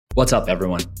What's up,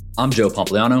 everyone? I'm Joe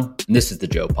Pompliano, and this is The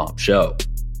Joe Pomp Show.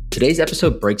 Today's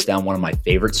episode breaks down one of my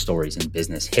favorite stories in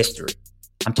business history.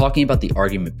 I'm talking about the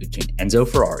argument between Enzo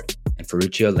Ferrari and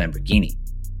Ferruccio Lamborghini.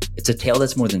 It's a tale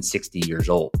that's more than 60 years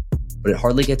old, but it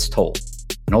hardly gets told.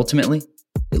 And ultimately,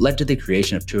 it led to the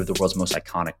creation of two of the world's most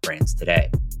iconic brands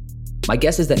today. My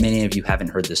guess is that many of you haven't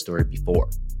heard this story before,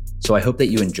 so I hope that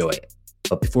you enjoy it.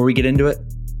 But before we get into it,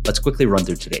 let's quickly run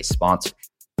through today's sponsors.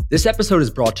 This episode is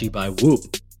brought to you by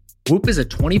Whoop. Whoop is a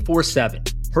 24/7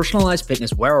 personalized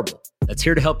fitness wearable that's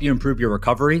here to help you improve your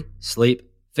recovery, sleep,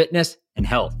 fitness, and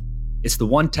health. It's the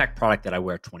one tech product that I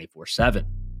wear 24/7.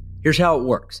 Here's how it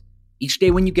works. Each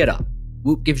day when you get up,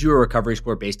 Whoop gives you a recovery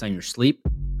score based on your sleep,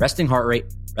 resting heart rate,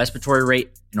 respiratory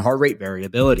rate, and heart rate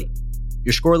variability.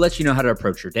 Your score lets you know how to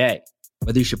approach your day,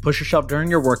 whether you should push yourself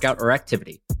during your workout or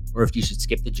activity, or if you should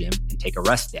skip the gym and take a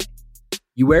rest day.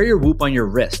 You wear your Whoop on your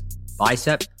wrist,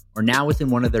 bicep, or now within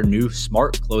one of their new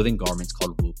smart clothing garments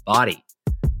called Whoop Body.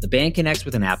 The band connects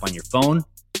with an app on your phone,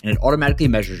 and it automatically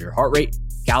measures your heart rate,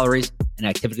 calories, and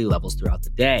activity levels throughout the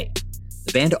day.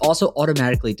 The band also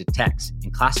automatically detects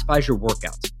and classifies your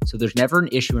workouts, so there's never an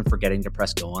issue in forgetting to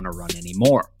press go on a run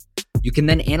anymore. You can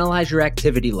then analyze your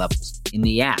activity levels in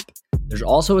the app. There's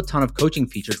also a ton of coaching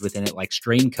features within it like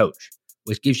Strain Coach,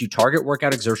 which gives you target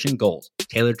workout exertion goals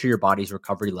tailored to your body's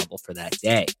recovery level for that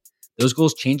day. Those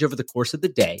goals change over the course of the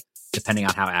day, depending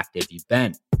on how active you've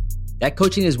been. That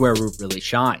coaching is where Whoop really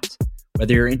shines.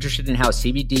 Whether you're interested in how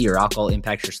CBD or alcohol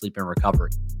impacts your sleep and recovery,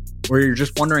 or you're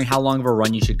just wondering how long of a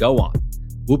run you should go on,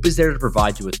 Whoop is there to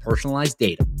provide you with personalized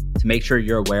data to make sure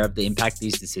you're aware of the impact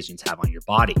these decisions have on your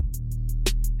body.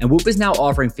 And Whoop is now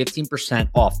offering 15%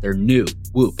 off their new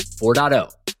Whoop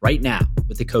 4.0 right now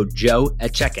with the code JOE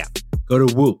at checkout. Go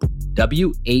to Whoop,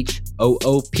 WHOOP.com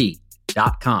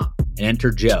and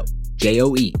enter Joe,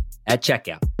 JOE, at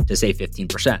checkout to save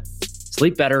 15%.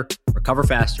 Sleep better, recover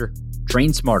faster,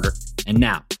 train smarter, and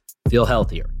now feel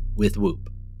healthier with Whoop.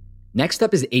 Next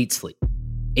up is 8 Sleep.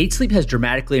 8 Sleep has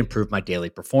dramatically improved my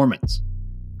daily performance.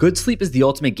 Good sleep is the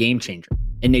ultimate game changer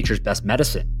and nature's best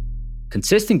medicine.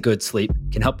 Consistent good sleep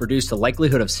can help reduce the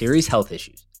likelihood of serious health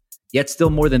issues. Yet still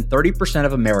more than 30%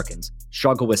 of Americans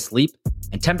struggle with sleep,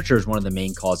 and temperature is one of the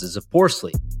main causes of poor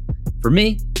sleep. For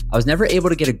me, I was never able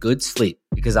to get a good sleep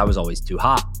because I was always too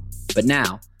hot. But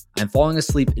now, I'm falling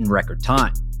asleep in record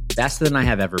time, faster than I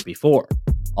have ever before,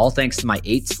 all thanks to my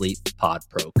 8 Sleep Pod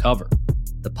Pro cover.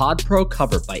 The Pod Pro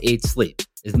cover by 8 Sleep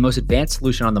is the most advanced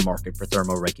solution on the market for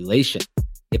thermoregulation.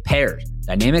 It pairs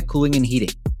dynamic cooling and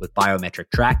heating with biometric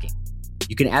tracking.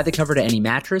 You can add the cover to any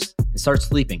mattress and start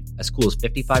sleeping as cool as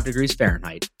 55 degrees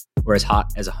Fahrenheit or as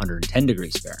hot as 110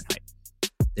 degrees Fahrenheit.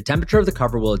 The temperature of the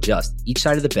cover will adjust each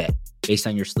side of the bed based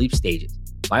on your sleep stages,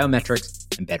 biometrics,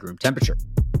 and bedroom temperature,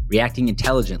 reacting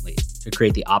intelligently to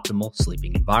create the optimal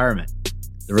sleeping environment.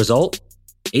 The result?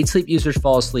 8 Sleep users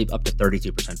fall asleep up to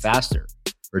 32% faster,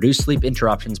 reduce sleep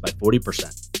interruptions by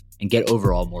 40%, and get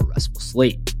overall more restful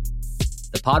sleep.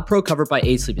 The Pod Pro cover by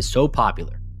 8 Sleep is so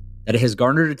popular that it has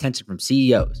garnered attention from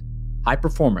CEOs, high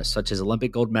performers such as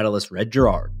Olympic gold medalist Red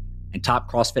Gerard, and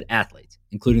top CrossFit athletes,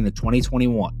 including the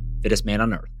 2021 fittest man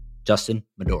on earth, Justin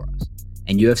Medeiros,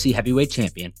 and UFC heavyweight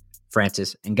champion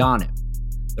Francis Ngannou.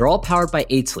 They're all powered by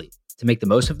 8 Sleep to make the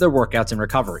most of their workouts and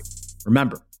recovery.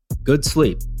 Remember, good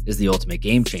sleep is the ultimate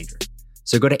game changer.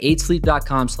 So go to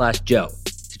 8sleep.com/Joe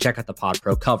to check out the Pod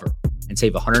Pro cover and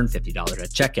save $150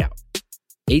 at checkout.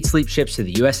 8 Sleep ships to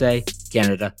the USA,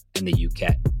 Canada, and the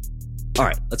UK. All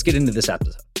right, let's get into this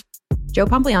episode. Joe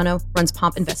Pompliano runs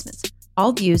Pomp Investments.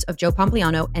 All views of Joe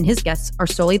Pompliano and his guests are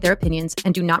solely their opinions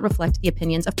and do not reflect the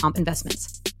opinions of Pomp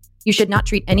Investments. You should not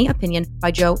treat any opinion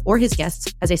by Joe or his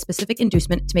guests as a specific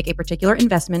inducement to make a particular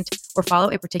investment or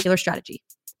follow a particular strategy,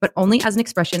 but only as an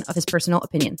expression of his personal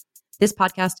opinion. This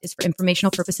podcast is for informational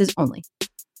purposes only.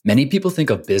 Many people think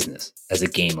of business as a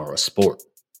game or a sport.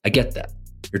 I get that.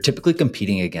 You're typically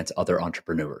competing against other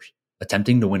entrepreneurs,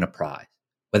 attempting to win a prize,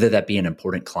 whether that be an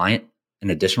important client,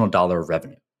 an additional dollar of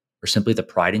revenue, or simply the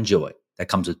pride and joy that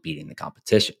comes with beating the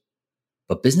competition.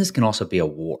 But business can also be a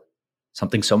war,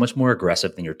 something so much more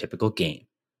aggressive than your typical game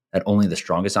that only the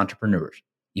strongest entrepreneurs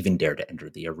even dare to enter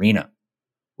the arena.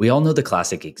 We all know the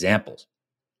classic examples.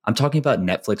 I'm talking about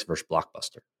Netflix versus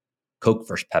Blockbuster, Coke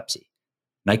versus Pepsi,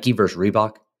 Nike versus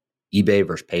Reebok, eBay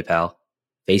versus PayPal,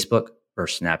 Facebook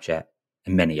versus Snapchat,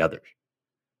 and many others.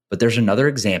 But there's another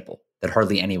example that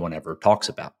hardly anyone ever talks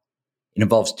about. It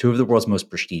involves two of the world's most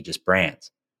prestigious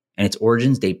brands, and its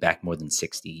origins date back more than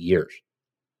 60 years.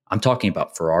 I'm talking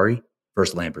about Ferrari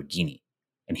versus Lamborghini,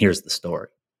 and here's the story.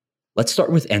 Let's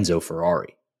start with Enzo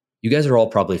Ferrari. You guys are all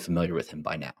probably familiar with him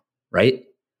by now, right?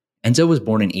 Enzo was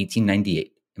born in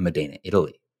 1898 in Modena,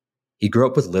 Italy. He grew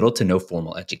up with little to no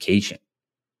formal education.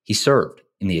 He served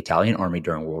in the Italian army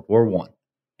during World War I,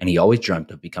 and he always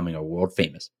dreamt of becoming a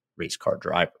world-famous race car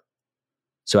driver.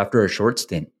 So after a short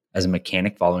stint as a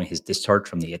mechanic following his discharge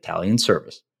from the Italian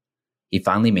service, he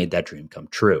finally made that dream come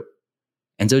true.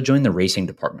 Enzo joined the racing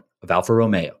department of Alfa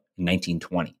Romeo in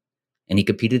 1920, and he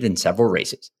competed in several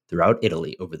races throughout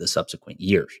Italy over the subsequent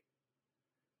years.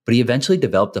 But he eventually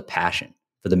developed a passion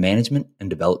for the management and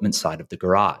development side of the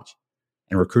garage,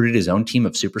 and recruited his own team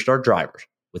of superstar drivers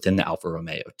within the Alfa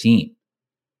Romeo team.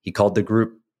 He called the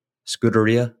group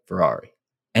Scuderia Ferrari.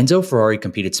 Enzo Ferrari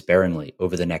competed sparingly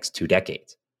over the next 2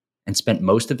 decades, and spent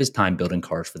most of his time building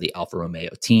cars for the Alfa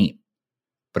Romeo team.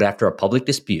 But after a public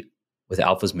dispute with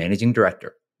Alfa's managing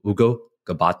director, Ugo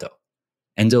Gabato,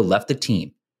 Enzo left the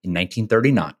team in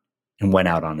 1939 and went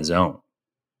out on his own.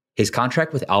 His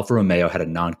contract with Alfa Romeo had a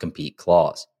non-compete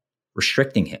clause,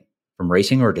 restricting him from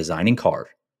racing or designing cars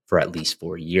for at least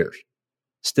 4 years.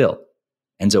 Still,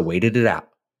 Enzo waited it out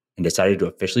and decided to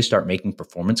officially start making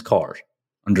performance cars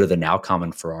under the now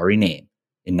common Ferrari name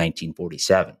in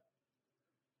 1947.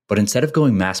 But instead of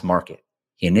going mass market,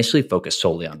 he initially focused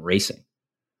solely on racing.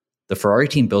 The Ferrari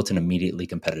team built an immediately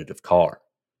competitive car.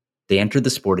 They entered the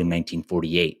sport in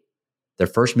 1948. Their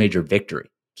first major victory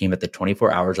came at the 24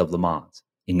 Hours of Le Mans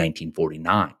in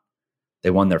 1949. They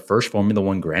won their first Formula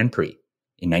One Grand Prix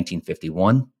in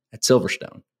 1951 at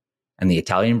Silverstone, and the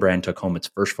Italian brand took home its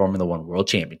first Formula One World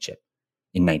Championship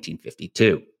in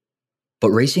 1952. But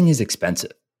racing is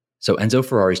expensive, so Enzo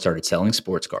Ferrari started selling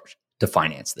sports cars to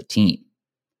finance the team.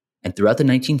 And throughout the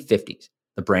 1950s,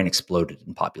 the brand exploded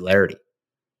in popularity.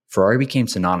 Ferrari became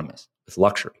synonymous with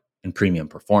luxury and premium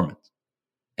performance,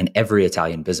 and every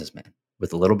Italian businessman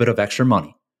with a little bit of extra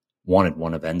money wanted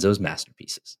one of Enzo's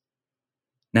masterpieces.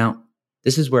 Now,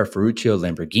 this is where Ferruccio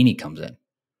Lamborghini comes in.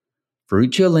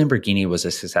 Ferruccio Lamborghini was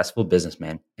a successful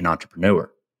businessman and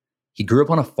entrepreneur. He grew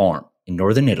up on a farm in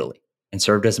northern Italy and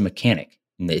served as a mechanic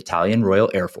in the Italian Royal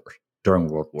Air Force during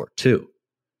World War II.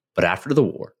 But after the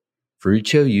war,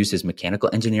 Ferruccio used his mechanical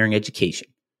engineering education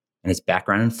and his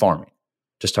background in farming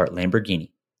to start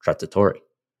Lamborghini Trattatori.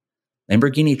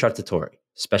 Lamborghini Trattatori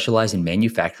specialized in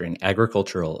manufacturing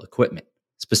agricultural equipment,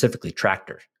 specifically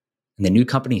tractors, and the new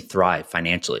company thrived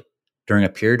financially during a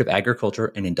period of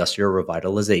agriculture and industrial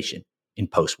revitalization in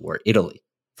post-war Italy.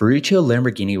 Ferruccio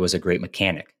Lamborghini was a great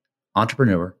mechanic,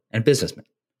 entrepreneur, and businessman,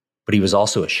 but he was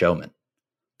also a showman.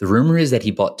 The rumor is that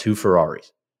he bought 2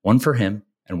 Ferraris, one for him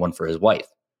and one for his wife,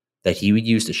 that he would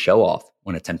use to show off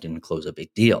when attempting to close a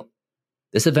big deal.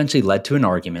 This eventually led to an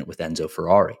argument with Enzo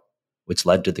Ferrari, which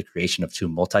led to the creation of 2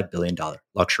 multi-billion-dollar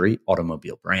luxury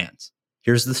automobile brands.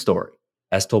 Here's the story,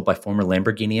 as told by former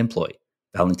Lamborghini employee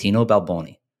Valentino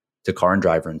Balboni to Car and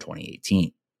Driver in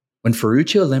 2018. When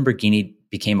Ferruccio Lamborghini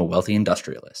became a wealthy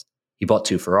industrialist, he bought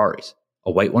 2 Ferraris,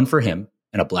 a white one for him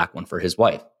and a black one for his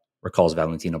wife, recalls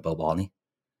Valentino Balboni.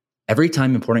 Every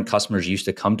time important customers used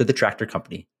to come to the tractor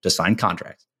company to sign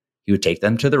contracts, he would take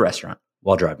them to the restaurant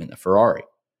while driving the Ferrari.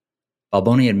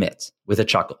 Balboni admits, with a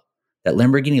chuckle, that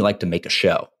Lamborghini liked to make a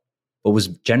show, but was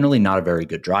generally not a very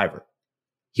good driver.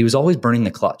 He was always burning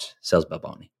the clutch, says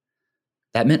Balboni.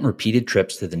 That meant repeated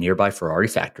trips to the nearby Ferrari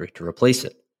factory to replace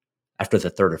it. After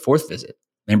the 3rd or 4th visit,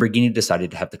 Lamborghini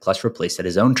decided to have the clutch replaced at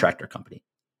his own tractor company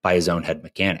by his own head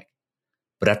mechanic.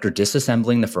 But after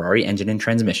disassembling the Ferrari engine and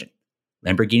transmission,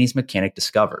 Lamborghini's mechanic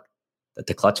discovered that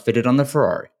the clutch fitted on the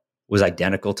Ferrari was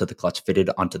identical to the clutch fitted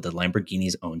onto the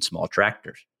Lamborghini's own small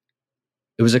tractors.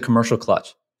 It was a commercial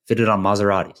clutch, fitted on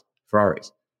Maseratis,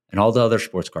 Ferraris, and all the other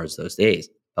sports cars those days,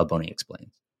 Balboni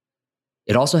explains.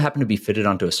 It also happened to be fitted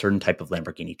onto a certain type of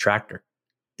Lamborghini tractor.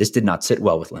 This did not sit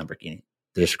well with Lamborghini,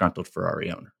 the disgruntled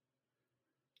Ferrari owner.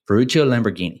 Ferruccio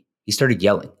Lamborghini, he started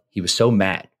yelling. He was so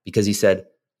mad because he said,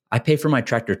 "I paid for my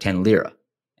tractor 10 lira,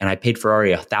 and I paid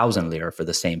Ferrari 1,000 lira for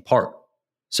the same part."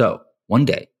 So, one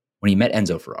day, when he met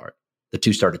Enzo Ferrari, the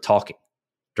two started talking.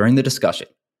 During the discussion,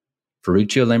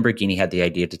 Ferruccio Lamborghini had the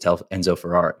idea to tell Enzo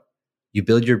Ferrari, "You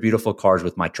build your beautiful cars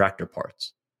with my tractor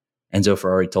parts." Enzo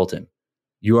Ferrari told him,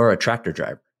 "You are a tractor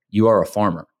driver. You are a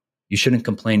farmer. You shouldn't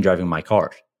complain driving my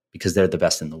cars because they're the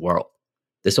best in the world."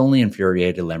 This only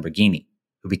infuriated Lamborghini,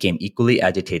 who became equally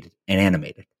agitated and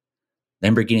animated.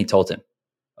 Lamborghini told him,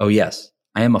 "Oh yes,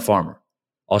 I am a farmer.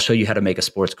 I'll show you how to make a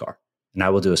sports car, and I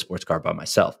will do a sports car by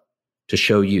myself to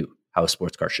show you how a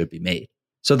sports car should be made."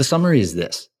 So the summary is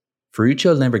this.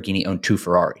 Ferruccio Lamborghini owned 2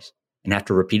 Ferraris, and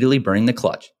after repeatedly burning the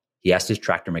clutch, he asked his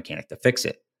tractor mechanic to fix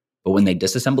it. But when they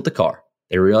disassembled the car,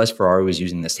 they realized Ferrari was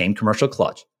using the same commercial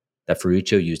clutch that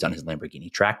Ferruccio used on his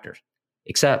Lamborghini tractors,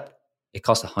 except it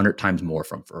cost 100 times more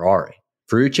from Ferrari.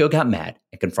 Ferruccio got mad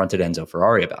and confronted Enzo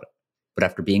Ferrari about it, but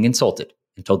after being insulted,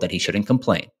 and told that he shouldn't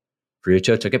complain,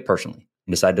 Ferruccio took it personally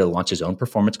and decided to launch his own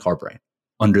performance car brand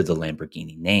under the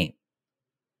Lamborghini name.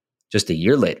 Just a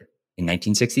year later, in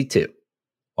 1962,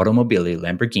 Automobili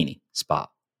Lamborghini SPA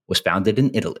was founded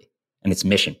in Italy, and its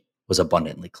mission was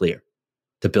abundantly clear: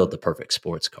 to build the perfect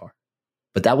sports car.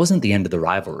 But that wasn't the end of the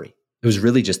rivalry. It was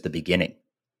really just the beginning.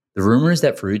 The rumor is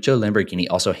that Ferruccio Lamborghini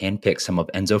also handpicked some of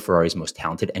Enzo Ferrari's most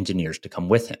talented engineers to come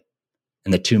with him,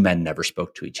 and the two men never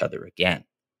spoke to each other again.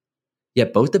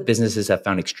 Yet both the businesses have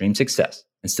found extreme success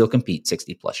and still compete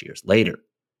 60 plus years later.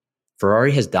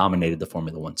 Ferrari has dominated the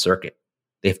Formula One circuit.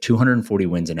 They have 240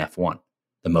 wins in F1,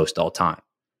 the most all time.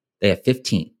 They have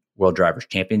 15 World Drivers'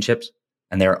 Championships,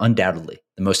 and they are undoubtedly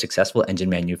the most successful engine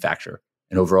manufacturer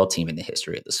and overall team in the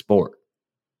history of the sport.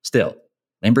 Still,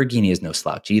 Lamborghini is no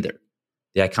slouch either.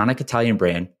 The iconic Italian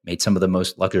brand made some of the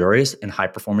most luxurious and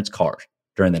high-performance cars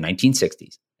during the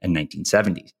 1960s and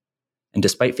 1970s. And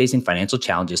despite facing financial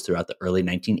challenges throughout the early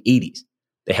 1980s,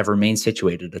 they have remained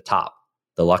situated atop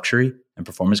the luxury and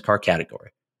performance car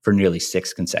category for nearly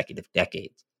 6 consecutive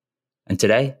decades. And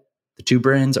today, the two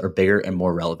brands are bigger and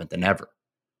more relevant than ever.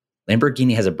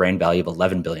 Lamborghini has a brand value of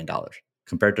 $11 billion,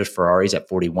 compared to Ferrari's at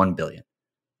 $41 billion.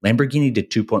 Lamborghini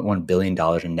did $2.1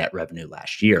 billion in net revenue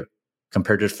last year,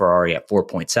 compared to Ferrari at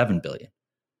 $4.7 billion.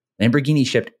 Lamborghini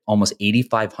shipped almost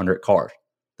 8,500 cars,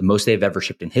 the most they have ever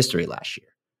shipped in history last year.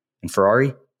 And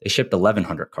Ferrari, they shipped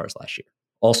 1,100 cars last year,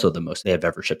 also the most they have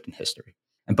ever shipped in history.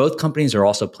 And both companies are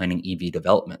also planning EV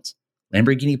developments.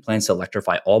 Lamborghini plans to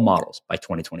electrify all models by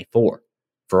 2024.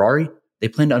 Ferrari, they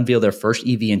plan to unveil their first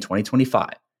EV in 2025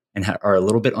 and are a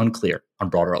little bit unclear on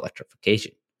broader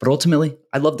electrification. But ultimately,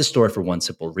 I love this story for one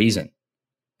simple reason.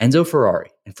 Enzo Ferrari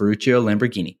and Ferruccio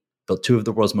Lamborghini built two of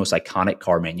the world's most iconic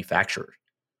car manufacturers,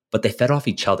 but they fed off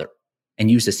each other and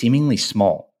used a seemingly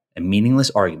small and meaningless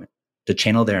argument to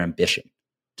channel their ambition,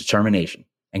 determination,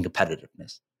 and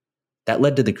competitiveness. That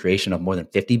led to the creation of more than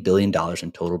 $50 billion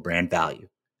in total brand value.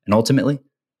 And ultimately,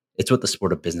 it's what the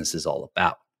sport of business is all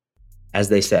about. As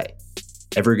they say,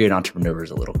 every great entrepreneur is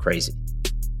a little crazy.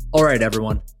 All right,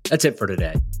 everyone, that's it for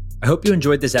today. I hope you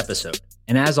enjoyed this episode.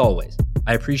 And as always,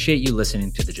 I appreciate you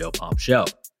listening to The Joe Pomp Show.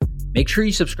 Make sure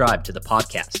you subscribe to the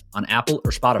podcast on Apple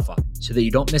or Spotify so that you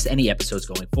don't miss any episodes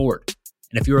going forward.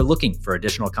 And if you are looking for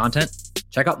additional content,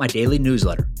 check out my daily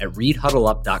newsletter at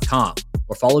readhuddleup.com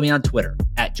or follow me on Twitter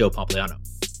at Joe Pompliano.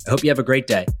 I hope you have a great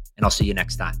day, and I'll see you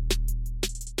next time.